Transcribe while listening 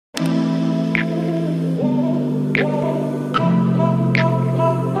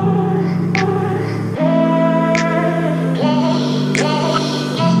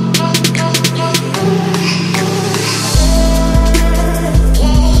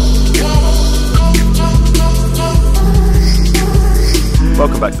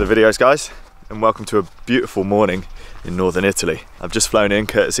Welcome back to the videos, guys, and welcome to a beautiful morning in northern Italy. I've just flown in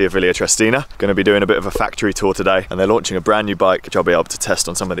courtesy of Wilier Triestina. Going to be doing a bit of a factory tour today, and they're launching a brand new bike which I'll be able to test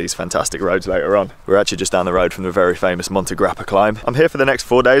on some of these fantastic roads later on. We're actually just down the road from the very famous Monte Grappa climb. I'm here for the next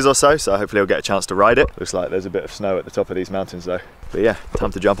 4 days or so hopefully I'll get a chance to ride it. Looks like there's a bit of snow at the top of these mountains though. But yeah, time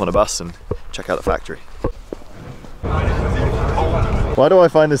to jump on a bus and check out the factory. Why do I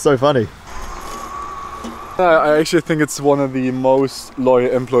find this so funny? I actually think it's one of the most loyal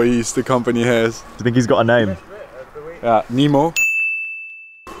employees the company has. Do you think he's got a name? Yeah, Nemo.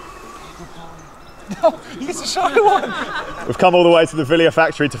 No, he's a shy one! We've come all the way to the Wilier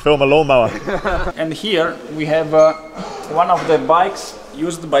factory to film a lawnmower. And here we have one of the bikes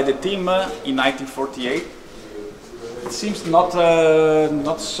used by the team in 1948. It seems not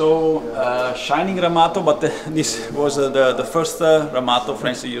so shining Ramato, but this was the first Ramato, for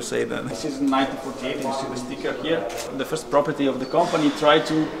instance. You say that this is 1948, and you see the sticker here. The first property of the company tried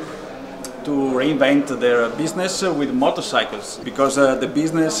to reinvent their business with motorcycles, because the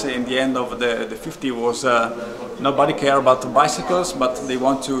business in the end of the 50s was nobody care about bicycles, but they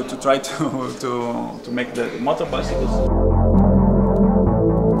want to try to make the motor bicycles.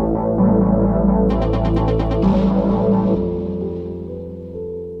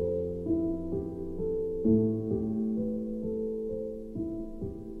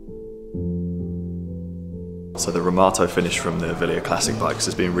 So the Ramato finish from the Wilier Classic bikes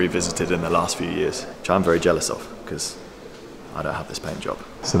has been revisited in the last few years, which I'm very jealous of because I don't have this paint job.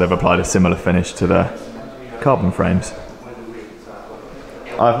 So they've applied a similar finish to the carbon frames.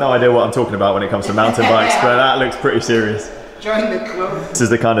 I have no idea what I'm talking about when it comes to mountain bikes, but that looks pretty serious. Join the club. This is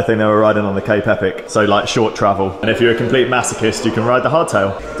the kind of thing they were riding on the Cape Epic, so like short travel. And if you're a complete masochist, you can ride the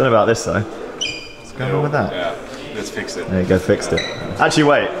hardtail. Don't know about this though. What's going on with that? Yeah, let's fix it. There you go, fixed it. Actually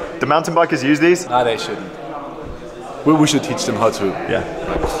wait, do mountain bikers use these? Ah, they shouldn't. We should teach them how to. Yeah.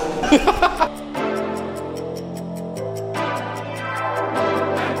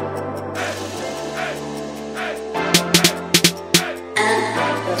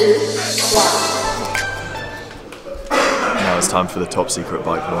 Now it's time for the top secret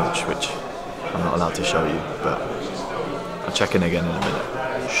bike launch, which I'm not allowed to show you, but I'll check in again in a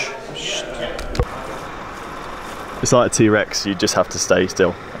minute. Shh. It's like a T-Rex, you just have to stay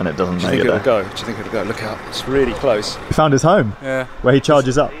still and it doesn't make it there. Do you think it'll go? Look out, it's really close. He found his home? Yeah. Where he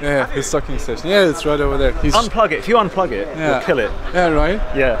charges up? Yeah, his stocking station. Yeah, it's right over there. Unplug it. If you unplug it, you'll kill it. Yeah, right?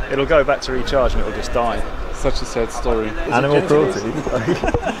 Yeah, it'll go back to recharge and it'll just die. Such a sad story. Animal cruelty.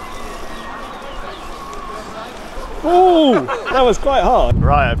 Oh, that was quite hard.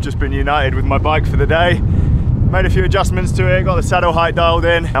 Right, I've just been united with my bike for the day. Made a few adjustments to it, got the saddle height dialed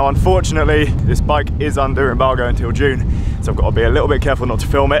in. Now unfortunately, this bike is under embargo until June, so I've got to be a little bit careful not to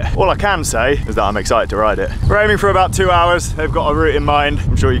film it. All I can say is that I'm excited to ride it. We're aiming for about 2 hours. They've got a route in mind.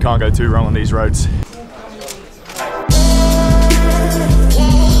 I'm sure you can't go too wrong on these roads.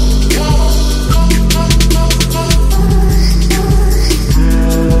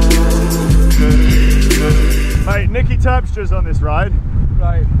 Mate, Nicky Terpstra's on this ride.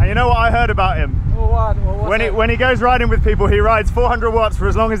 Right. And you know what I heard about him? What? When he goes riding with people, he rides 400 watts for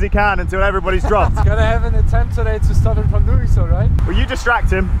as long as he can until everybody's dropped. Gonna have an attempt today to stop him from doing so, right? Well, you distract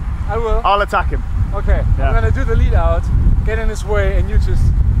him. I will. I'll attack him. Okay. Yeah. I'm gonna do the lead out, get in his way, and you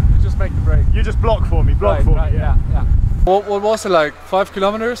just make the break. You just block for me. Block for me. Yeah. What was it, like 5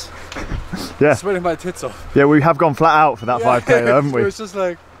 kilometers? Yeah. Sweating my tits off. Yeah, we have gone flat out for that 5k, though, haven't we? It's just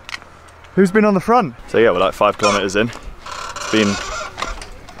like. Who's been on the front? So yeah, we're like 5 kilometers in. It's been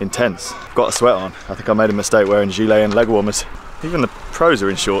intense. I've got a sweat on. I think I made a mistake wearing gilet and leg warmers. Even the pros are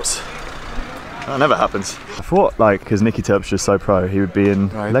in shorts. That never happens. I thought, like, because Nicky Terpstra's so pro, he would be in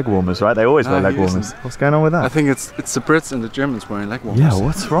leg warmers, right? They always wear leg warmers. What's going on with that? I think it's the Brits and the Germans wearing leg warmers. Yeah,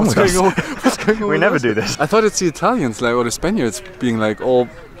 what's wrong with us? What's going on We never do this. I thought it's the Italians, like, or the Spaniards being like all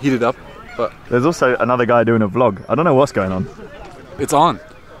heated up, but there's also another guy doing a vlog. I don't know what's going on. it's on.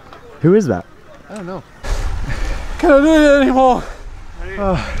 Who is that? I don't know. Can't do it anymore.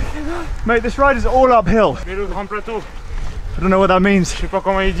 Mate, this ride is all uphill. I don't know what that means. The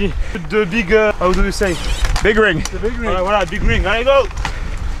big, how do you say? Big ring. The big ring. Voilà, big ring. Allez, go!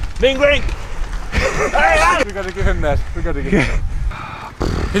 Big ring! We gotta give him that. We gotta give him that.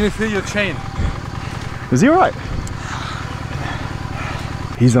 Can you feel your chain? Is he alright?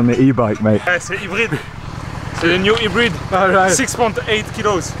 He's on the e-bike, mate. C'est hybride. C'est le new hybrid. Alright. 6.8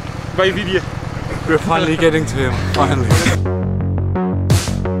 kilos by Wilier. We're finally getting to him. Finally.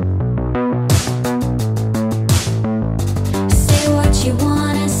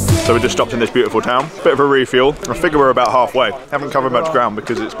 So we just stopped in this beautiful town, bit of a refuel. I figure we're about halfway. Haven't covered much ground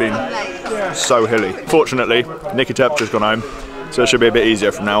because it's been so hilly. Fortunately, Nicky Terpstra's gone home. So it should be a bit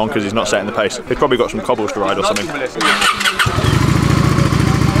easier from now on because he's not setting the pace. He's probably got some cobbles to ride or something. Do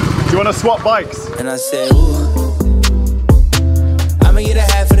you want to swap bikes? And I said, ooh, I'ma get a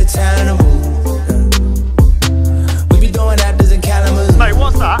hat for the town and move. We be doing that in Calmejane. Mate,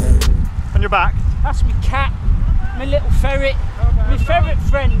 what's that on your back? That's my cat, my little ferret, my ferret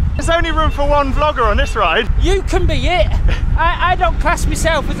friend. There's only room for one vlogger on this ride. You can be it. I don't class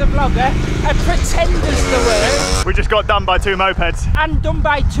myself as a vlogger. I pretend as the word. We just got done by 2 mopeds. And done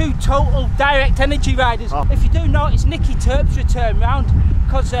by 2 total direct energy riders. Oh. If you do notice, Terpstra turned round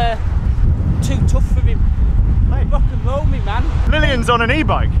because too tough for him. Mate. Rock and roll me, man. Lillian's on an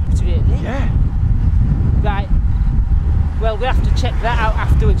e-bike. Really? Yeah. Right. Well, we have to check that out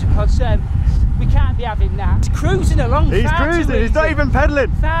afterwards because we can't be having that. He's cruising along. He's far cruising, too he's not easy. even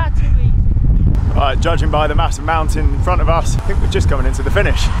pedalling. Far too easy. Right, judging by the massive mountain in front of us, I think we're just coming into the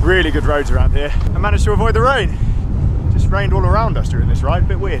finish. Really good roads around here. I managed to avoid the rain. Just rained all around us during this ride, a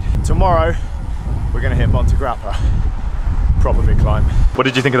bit weird. Tomorrow, we're gonna hit Monte Grappa. Proper big climb. What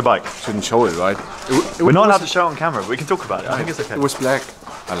did you think of the bike? Shouldn't show it, right? We're not allowed to show it on camera, but we can talk about it. I think it's okay. It was black.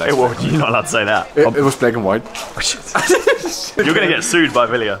 I like Well, you're not allowed to say that. it was black and white. You're gonna get sued by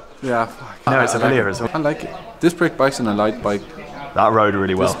Wilier. Yeah. No, it's a like Wilier it. as well. I like it. This brake bike's and a light bike. That rode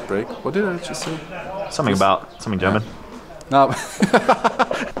really well. This brake. What did I just say? Something German. No.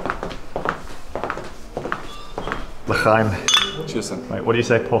 L'chaim. Cheers then. Wait, what do you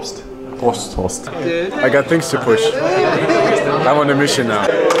say? Post. Post. Post. I got things to push. I'm on a mission now.